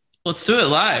 Yeah. Let's do it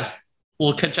live.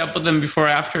 We'll catch up with them before or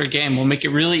after a game. We'll make it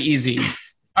really easy.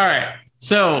 All right.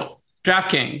 So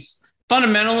DraftKings.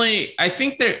 Fundamentally, I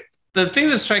think that the thing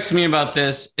that strikes me about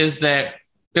this is that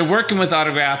they're working with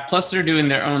Autograph, plus they're doing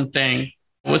their own thing.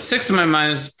 What sticks in my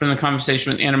mind is from the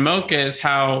conversation with Anna Mocha is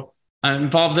how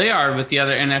involved they are with the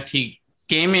other NFT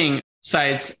gaming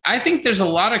sites. I think there's a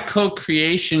lot of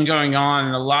co-creation going on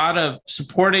and a lot of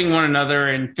supporting one another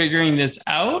and figuring this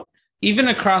out, even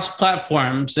across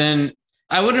platforms. And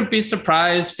I wouldn't be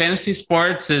surprised. Fantasy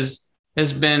sports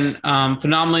has been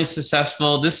phenomenally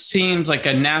successful. This seems like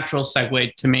a natural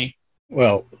segue to me.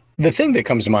 Well, the thing that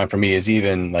comes to mind for me is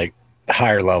even like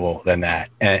higher level than that.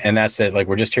 And that's it. Like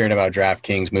we're just hearing about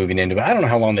DraftKings moving into it. I don't know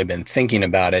how long they've been thinking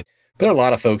about it. But there are a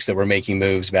lot of folks that were making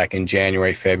moves back in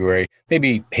January, February,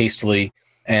 maybe hastily.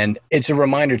 And it's a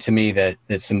reminder to me that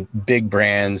some big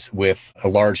brands with a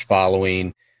large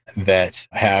following that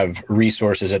have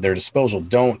resources at their disposal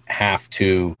don't have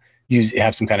to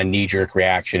have some kind of knee-jerk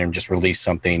reaction and just release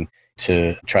something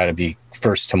to try to be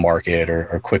first to market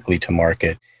or quickly to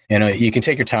market. You can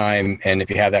take your time, and if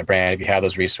you have that brand, if you have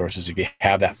those resources, if you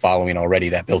have that following already,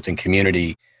 that built-in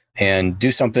community, and do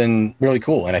something really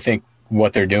cool. And I think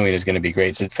what they're doing is going to be great.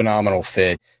 It's a phenomenal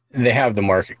fit. They have the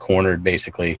market cornered,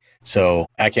 basically. So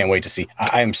I can't wait to see.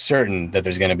 I'm certain that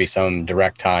there's going to be some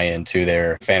direct tie-in to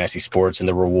their fantasy sports and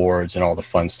the rewards and all the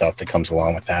fun stuff that comes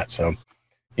along with that. So,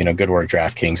 good work,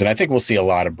 DraftKings. And I think we'll see a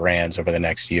lot of brands over the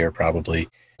next year probably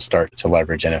start to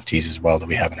leverage NFTs as well that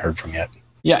we haven't heard from yet.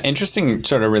 Yeah, interesting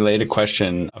sort of related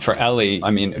question for Ellie. I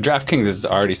mean, DraftKings is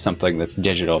already something that's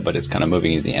digital, but it's kind of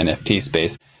moving into the NFT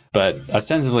space. But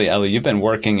ostensibly, Ellie, you've been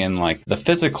working in like the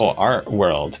physical art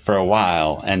world for a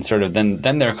while. And sort of then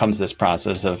there comes this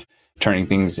process of turning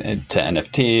things into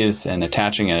NFTs and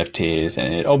attaching NFTs.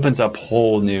 And it opens up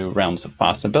whole new realms of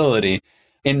possibility.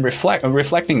 In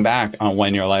reflecting back on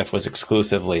when your life was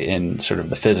exclusively in sort of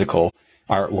the physical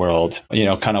art world,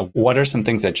 kind of what are some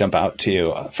things that jump out to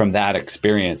you from that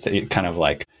experience that you kind of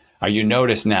like, are you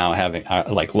noticed now having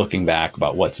like looking back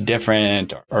about what's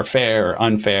different or fair or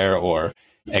unfair or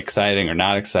exciting or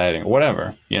not exciting, or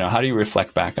whatever? How do you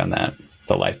reflect back on that,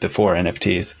 the life before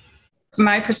NFTs?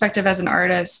 My perspective as an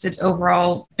artist, it's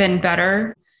overall been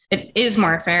better. It is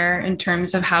more fair in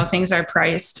terms of how things are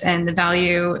priced and the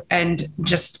value and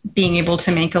just being able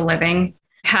to make a living.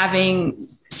 Having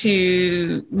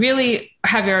to really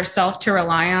have yourself to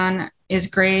rely on is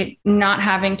great. Not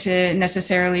having to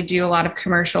necessarily do a lot of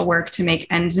commercial work to make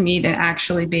ends meet and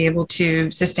actually be able to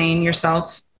sustain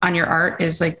yourself on your art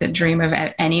is like the dream of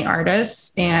any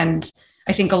artist. And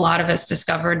I think a lot of us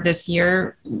discovered this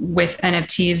year with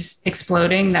NFTs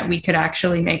exploding that we could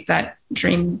actually make that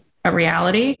dream a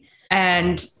reality.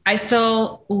 And I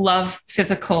still love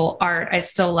physical art. I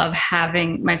still love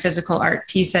having my physical art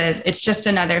pieces. It's just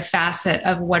another facet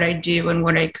of what I do and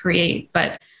what I create.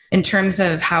 But in terms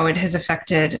of how it has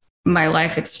affected my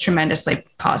life, it's tremendously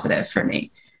positive for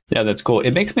me. Yeah, that's cool.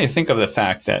 It makes me think of the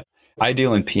fact that I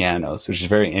deal in pianos, which is a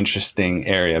very interesting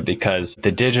area because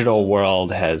the digital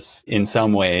world has in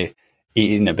some way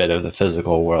eaten a bit of the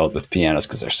physical world with pianos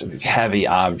because they're these heavy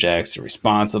objects. You're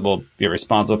responsible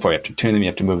for, you have to tune them, you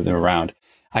have to move them around.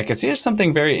 I can see there's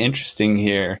something very interesting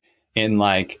here in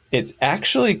like, it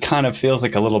actually kind of feels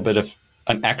like a little bit of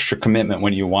an extra commitment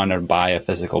when you want to buy a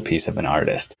physical piece of an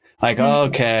artist. Like,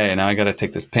 okay, now I got to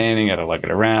take this painting, I got to lug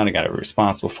it around, I got to be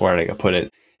responsible for it, I got to put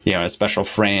it, in a special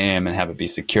frame and have it be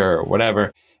secure or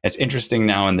whatever. It's interesting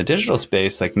now in the digital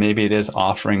space, like maybe it is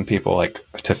offering people like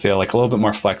to feel like a little bit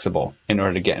more flexible in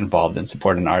order to get involved and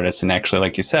support an artist. And actually,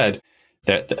 like you said,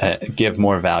 that give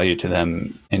more value to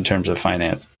them in terms of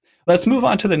finance. Let's move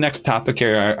on to the next topic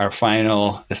here, our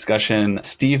final discussion.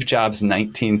 Steve Jobs'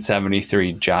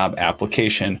 1973 job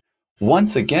application,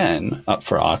 once again up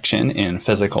for auction in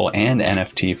physical and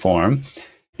NFT form.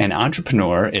 An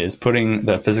entrepreneur is putting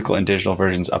the physical and digital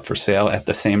versions up for sale at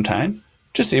the same time.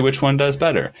 to see which one does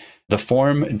better. The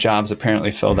form Jobs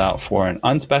apparently filled out for an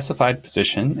unspecified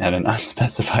position at an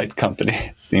unspecified company,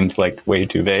 it seems like way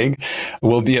too vague,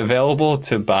 will be available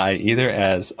to buy either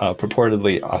as a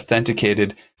purportedly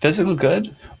authenticated physical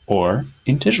good or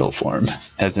in digital form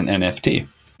as an NFT.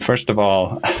 First of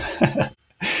all,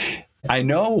 I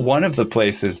know one of the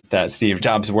places that Steve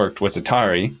Jobs worked was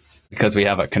Atari because we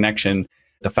have a connection,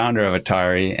 the founder of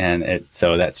Atari, and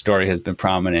so that story has been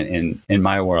prominent in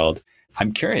my world.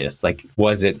 I'm curious, like,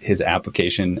 was it his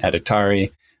application at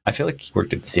Atari? I feel like he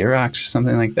worked at Xerox or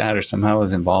something like that, or somehow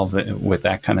was involved with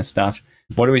that kind of stuff.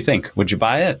 What do we think? Would you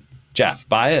buy it? Jeff,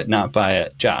 buy it, not buy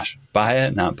it. Josh, buy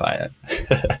it, not buy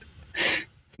it.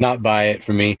 Not buy it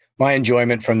for me. My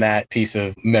enjoyment from that piece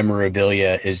of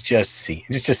memorabilia is just seeing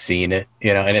it,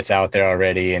 and it's out there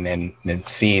already, and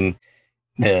seeing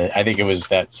I think it was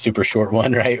that super short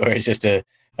one, right? Where it's just a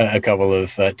couple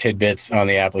of tidbits on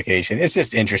the application. It's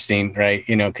just interesting, right?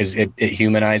 Because it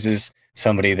humanizes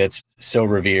somebody that's so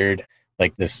revered,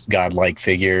 like this godlike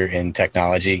figure in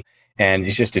technology. And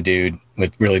he's just a dude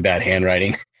with really bad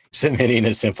handwriting submitting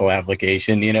a simple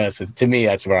application, So to me,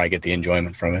 that's where I get the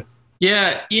enjoyment from it.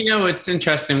 Yeah, it's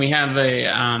interesting. We have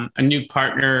a new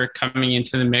partner coming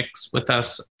into the mix with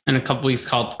us in a couple weeks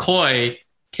called Koi,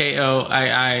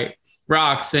 Koii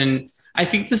Rocks. And I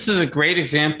think this is a great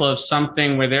example of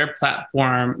something where their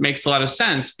platform makes a lot of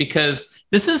sense, because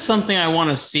this is something I want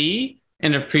to see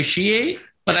and appreciate,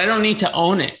 but I don't need to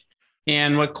own it.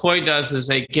 And what Koi does is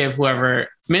they give whoever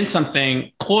mints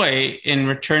something Koi in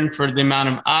return for the amount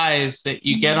of eyes that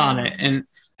you get on it. And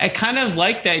I kind of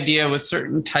like the idea with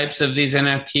certain types of these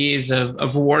NFTs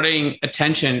of rewarding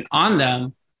attention on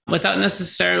them without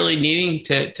necessarily needing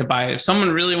to buy it. If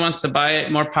someone really wants to buy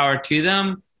it, more power to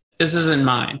them. This isn't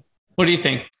mine. What do you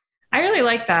think? I really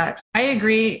like that. I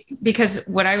agree, because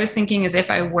what I was thinking is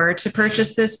if I were to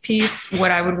purchase this piece,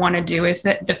 what I would want to do with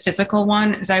it, the physical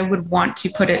one, is I would want to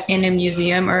put it in a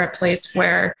museum or a place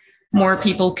where more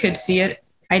people could see it,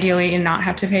 ideally, and not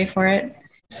have to pay for it.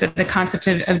 So the concept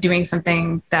of doing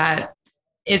something that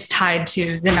is tied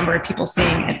to the number of people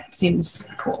seeing it seems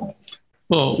cool.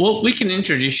 Well, we can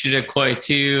introduce you to Koi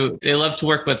too. They love to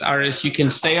work with artists. You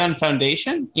can stay on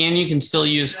Foundation and you can still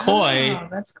use Koi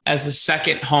as a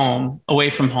second home away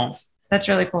from home. That's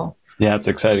really cool. Yeah, it's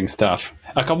exciting stuff.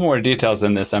 A couple more details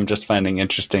in this I'm just finding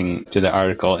interesting to the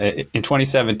article. In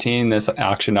 2017, this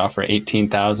auction offered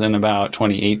 $18,000, about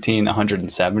 2018,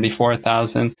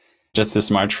 $174,000. Just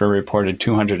this March, we reported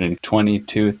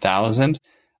 $222,000.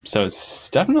 So it's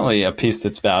definitely a piece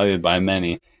that's valued by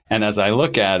many. And as I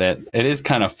look at it, it is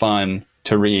kind of fun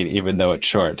to read, even though it's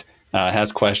short. It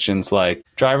has questions like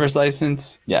driver's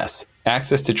license, yes.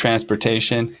 Access to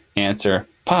transportation, answer,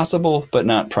 possible, but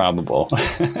not probable.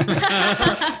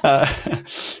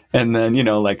 And then,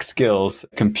 like skills,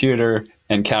 computer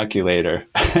and calculator.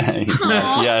 He's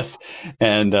marked yes.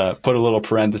 And put a little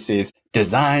parentheses,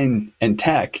 design and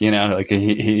tech, like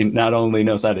he not only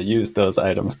knows how to use those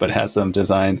items, but has some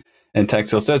design and tech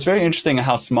skills. So it's very interesting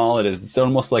how small it is. It's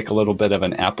almost like a little bit of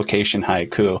an application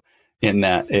haiku in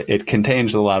that it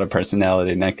contains a lot of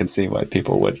personality, and I can see why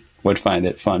people would find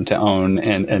it fun to own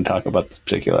and talk about this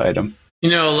particular item. A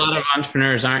lot of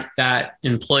entrepreneurs aren't that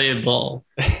employable,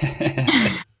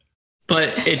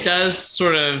 but it does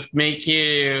sort of make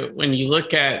you, when you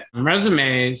look at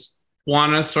resumes,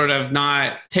 want to sort of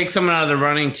not take someone out of the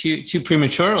running too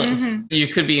prematurely. Mm-hmm. You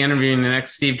could be interviewing the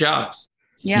next Steve Jobs.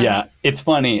 Yeah, it's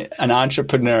funny. An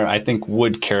entrepreneur, I think,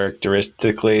 would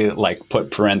characteristically like put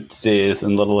parentheses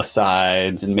and little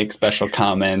asides and make special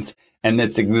comments. And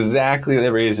that's exactly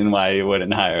the reason why you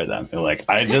wouldn't hire them. You're like,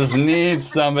 I just need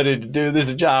somebody to do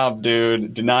this job,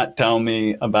 dude. Do not tell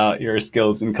me about your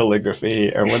skills in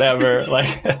calligraphy or whatever.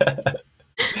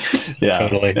 Yeah,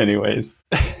 totally. Anyways.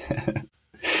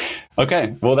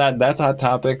 Okay, well, that's Hot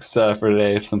Topics for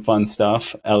today. Some fun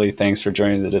stuff. Ellie, thanks for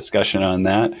joining the discussion on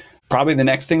that. Probably the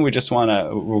next thing we're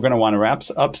going to want to wrap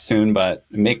up soon, but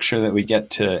make sure that we get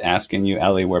to asking you,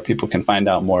 Ellie, where people can find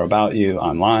out more about you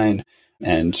online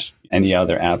and any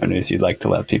other avenues you'd like to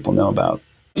let people know about.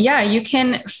 Yeah, you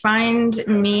can find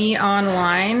me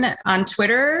online on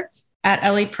Twitter at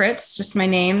Ellie Pritz, just my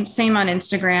name. Same on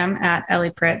Instagram at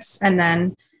Ellie Pritz. And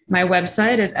then my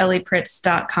website is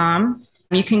elliepritz.com.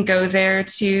 You can go there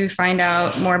to find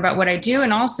out more about what I do.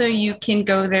 And also you can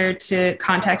go there to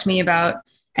contact me about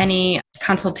any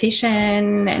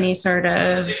consultation, any sort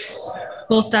of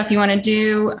cool stuff you want to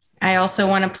do. I also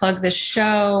want to plug the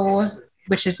show,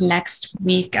 which is next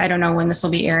week. I don't know when this will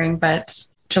be airing, but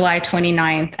July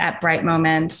 29th at Bright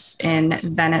Moments in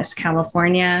Venice,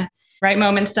 California.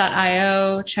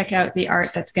 brightmoments.io. Check out the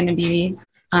art that's going to be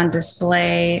on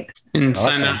display. And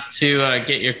Awesome. sign up to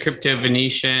get your Crypto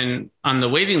Venetian on the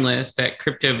waiting list at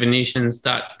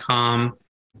cryptovenetians.com.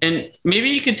 And maybe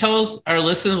you could tell us, our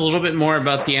listeners, a little bit more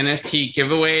about the NFT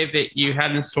giveaway that you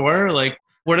had in store. Like,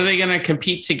 what are they going to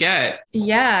compete to get?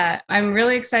 Yeah, I'm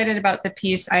really excited about the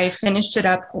piece. I finished it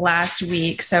up last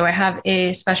week. So I have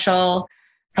a special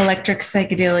electric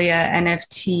psychedelia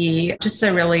NFT, just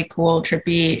a really cool,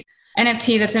 trippy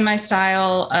NFT that's in my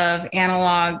style of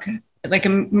analog, like a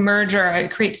merger. I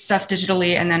create stuff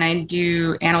digitally and then I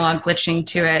do analog glitching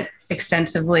to it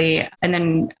extensively and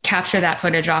then capture that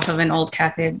footage off of an old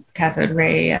cathode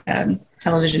ray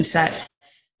television set.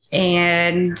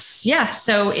 And yeah,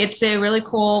 so it's a really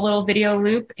cool little video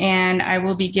loop and I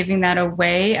will be giving that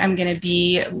away. I'm going to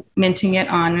be minting it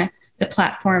on the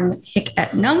platform Hic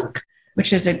et Nunc,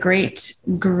 which is a great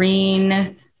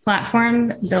green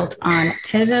platform built on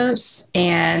Tezos,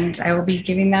 and I will be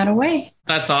giving that away.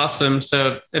 That's awesome.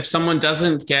 So if someone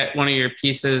doesn't get one of your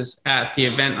pieces at the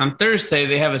event on Thursday,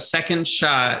 they have a second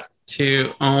shot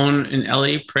to own an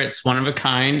Ellie Pritz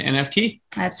one-of-a-kind NFT.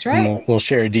 That's right. We'll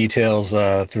share details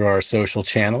through our social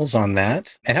channels on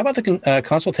that. And how about the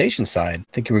consultation side? I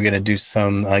think you were going to do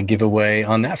some giveaway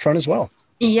on that front as well.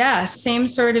 Yeah, same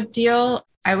sort of deal.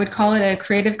 I would call it a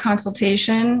creative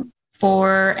consultation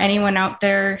for anyone out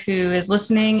there who is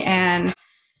listening and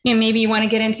maybe you want to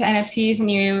get into NFTs and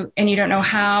you don't know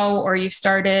how, or you've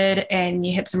started and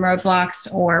you hit some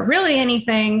roadblocks or really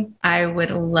anything. I would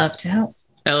love to help.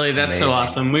 Ellie, that's Amazing. so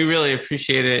awesome. We really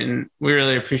appreciate it. And we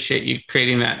really appreciate you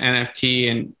creating that NFT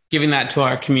and giving that to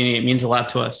our community. It means a lot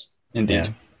to us. Indeed. Yeah,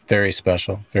 very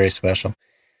special. Very special.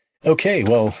 Okay,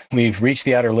 well, we've reached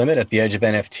the outer limit at the edge of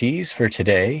NFTs for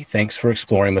today. Thanks for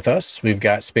exploring with us. We've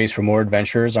got space for more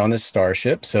adventures on this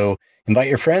starship, so invite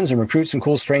your friends and recruit some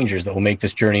cool strangers that will make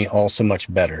this journey all so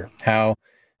much better. How?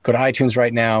 Go to iTunes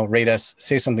right now, rate us,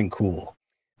 say something cool.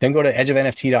 Then go to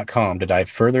edgeofnft.com to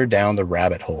dive further down the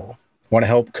rabbit hole. Want to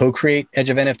help co-create Edge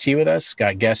of NFT with us?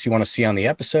 Got guests you want to see on the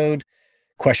episode?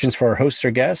 Questions for our hosts or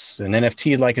guests? An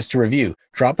NFT you'd like us to review?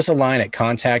 Drop us a line at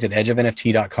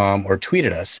contact@edgeofnft.com or tweet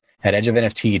at us at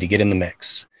edgeofnft to get in the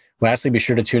mix. Lastly, be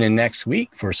sure to tune in next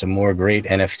week for some more great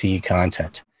NFT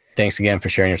content. Thanks again for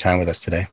sharing your time with us today.